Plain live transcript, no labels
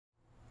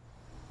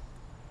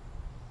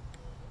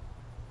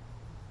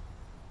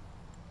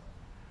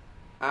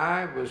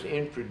I was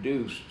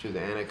introduced to the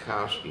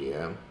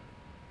Anacostia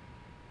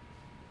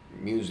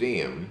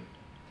Museum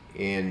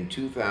in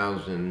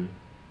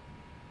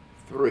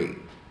 2003.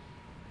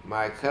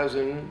 My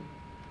cousin,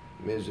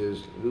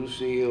 Mrs.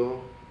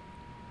 Lucille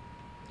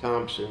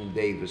Thompson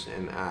Davis,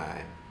 and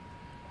I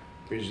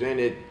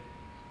presented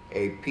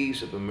a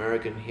piece of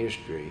American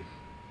history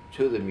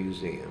to the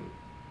museum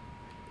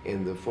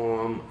in the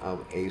form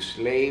of a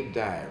slave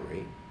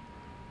diary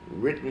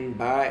written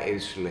by a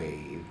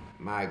slave,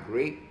 my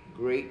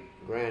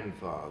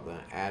great-great-grandfather,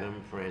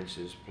 Adam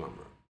Francis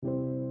Plummer.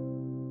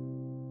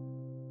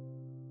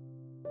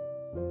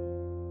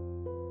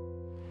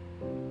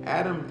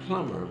 Adam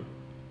Plummer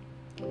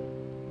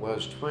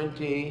was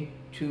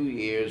 22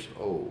 years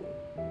old,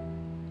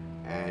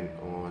 and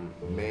on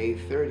May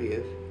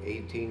 30th,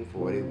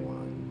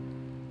 1841,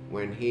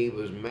 when he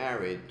was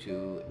married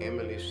to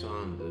Emily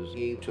Saunders,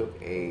 he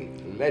took a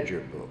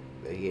ledger book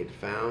that he had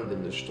found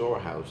in the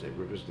storehouse at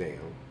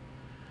Riversdale,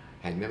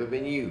 had never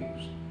been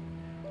used,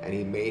 and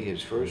he made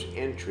his first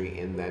entry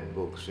in that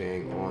book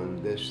saying,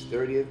 on this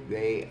 30th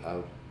day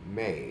of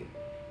May,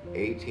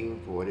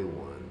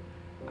 1841,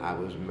 I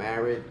was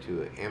married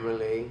to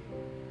Emily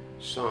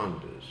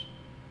Saunders,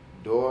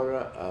 daughter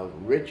of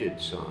Richard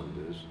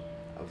Saunders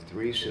of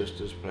Three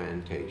Sisters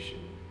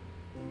Plantation.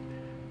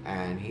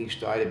 And he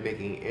started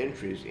making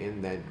entries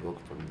in that book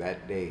from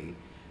that day,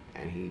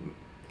 and he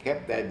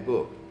kept that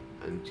book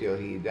until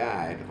he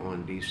died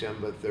on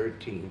December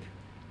 13th,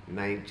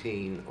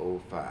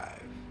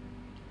 1905,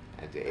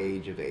 at the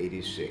age of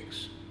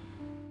 86.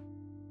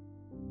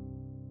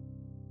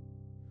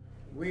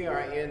 We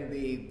are in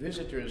the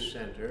Visitors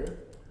Center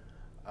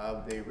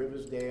of the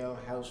Riversdale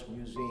House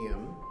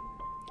Museum,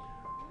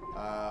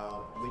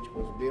 which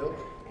was built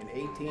in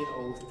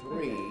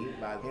 1803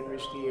 by Henry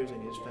Steers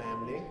and his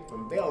family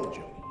from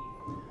Belgium.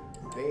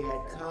 They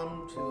had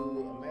come to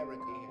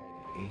America.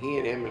 He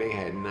and Emily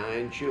had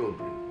 9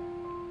 children,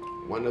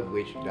 one of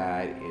which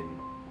died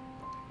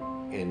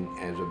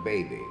as a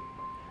baby.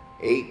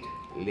 8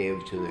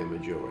 lived to their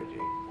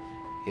majority.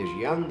 His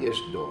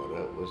youngest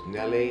daughter was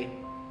Nellie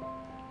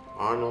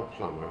Arnold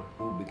Plummer,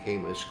 who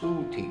became a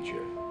school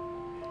teacher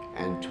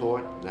and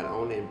taught not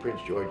only in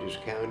Prince George's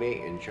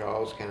County, in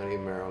Charles County,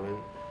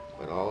 Maryland,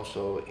 but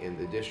also in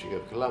the District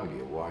of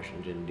Columbia,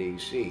 Washington,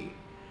 D.C.,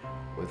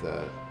 with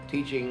a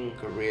teaching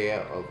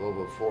career of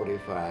over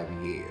 45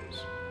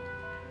 years.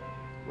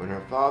 When her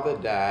father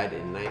died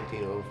in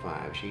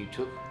 1905, she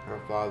took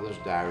her father's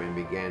diary and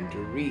began to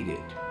read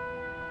it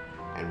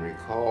and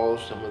recall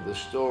some of the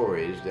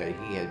stories that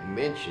he had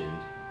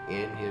mentioned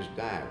in his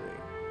diary.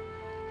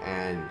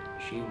 And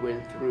she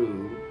went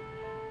through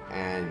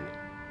and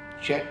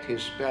checked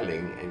his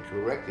spelling and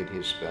corrected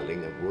his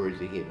spelling of words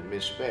that he had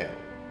misspelled.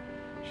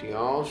 She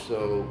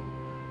also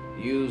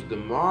used the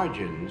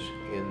margins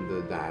in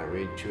the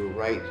diary to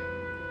write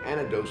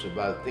anecdotes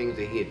about things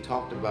that he had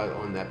talked about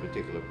on that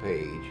particular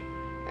page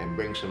and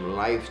bring some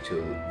life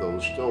to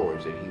those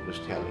stories that he was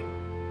telling.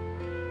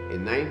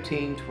 In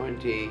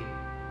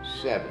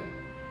 1927,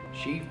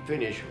 she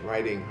finished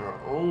writing her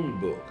own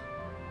book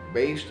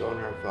based on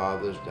her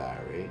father's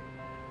diary,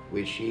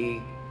 which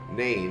she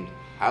named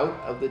Out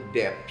of the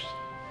Depths,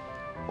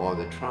 or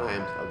The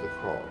Triumph of the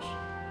Cross.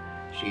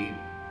 She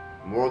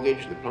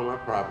mortgaged the Plummer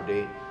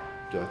property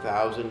to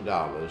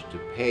 $1,000 to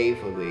pay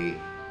for the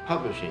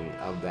publishing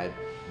of that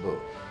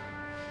book.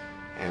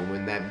 And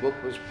when that book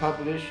was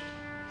published,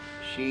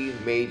 she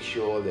made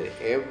sure that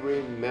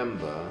every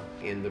member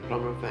in the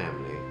Plummer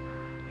family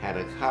had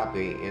a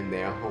copy in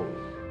their home.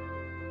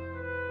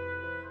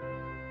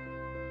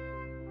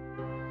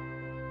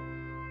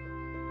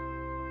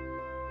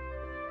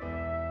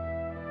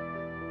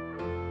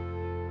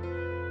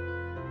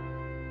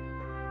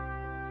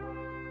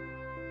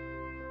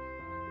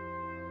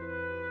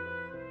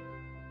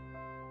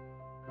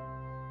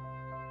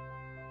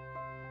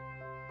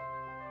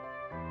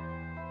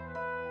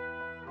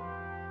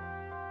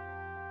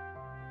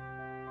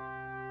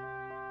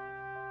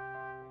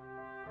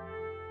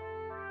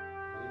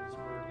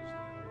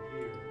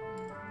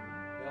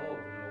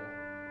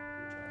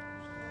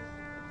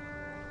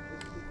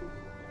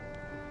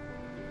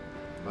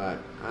 But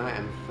I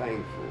am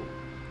thankful.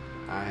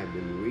 I have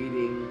been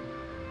reading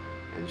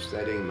and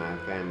studying my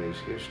family's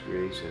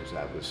history since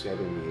I was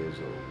 7 years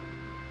old.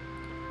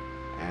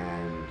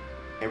 And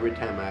every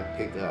time I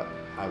pick up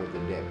Out of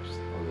the Depths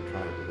or The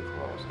Triumph of the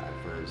Cross, I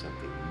find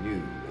something new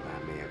that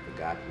I may have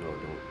forgotten or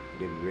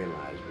didn't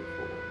realize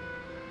before.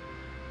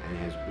 And it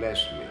has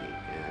blessed me,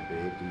 and I've been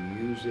able to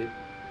use it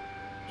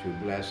to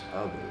bless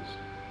others.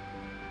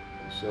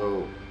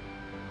 So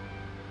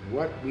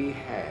what we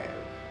have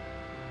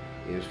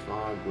is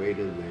far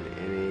greater than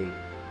any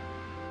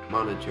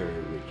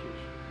monetary riches.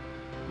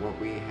 What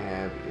we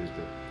have is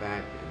the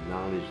fact and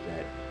knowledge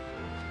that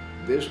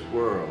this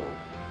world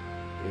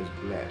is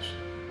blessed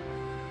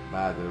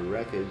by the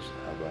records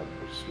of a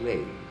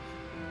slave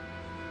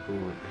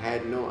who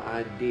had no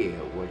idea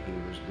what he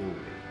was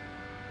doing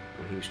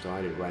when he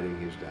started writing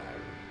his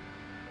diary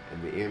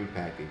and the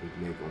impact it would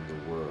make on the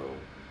world.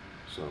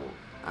 So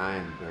I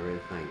am very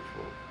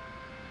thankful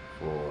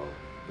for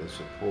the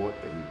support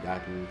that we've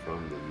gotten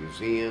from the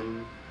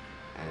museum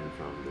and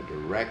from the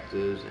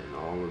directors and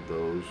all of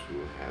those who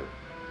have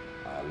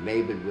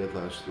labored with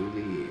us through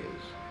the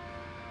years.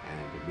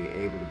 And to be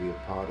able to be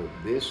a part of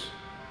this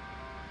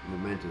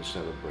momentous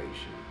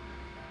celebration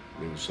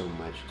means so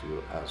much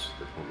to us,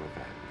 the Plummer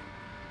family.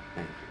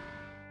 Thank you.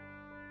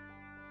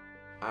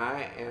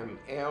 I am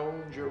L.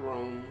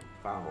 Jerome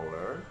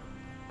Fowler.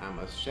 I'm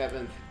a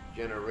 7th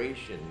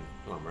generation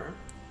Plummer.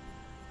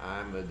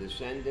 I'm a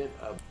descendant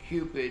of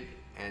Cupid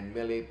and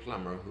Millie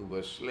Plummer, who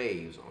were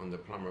slaves on the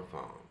Plummer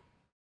farm.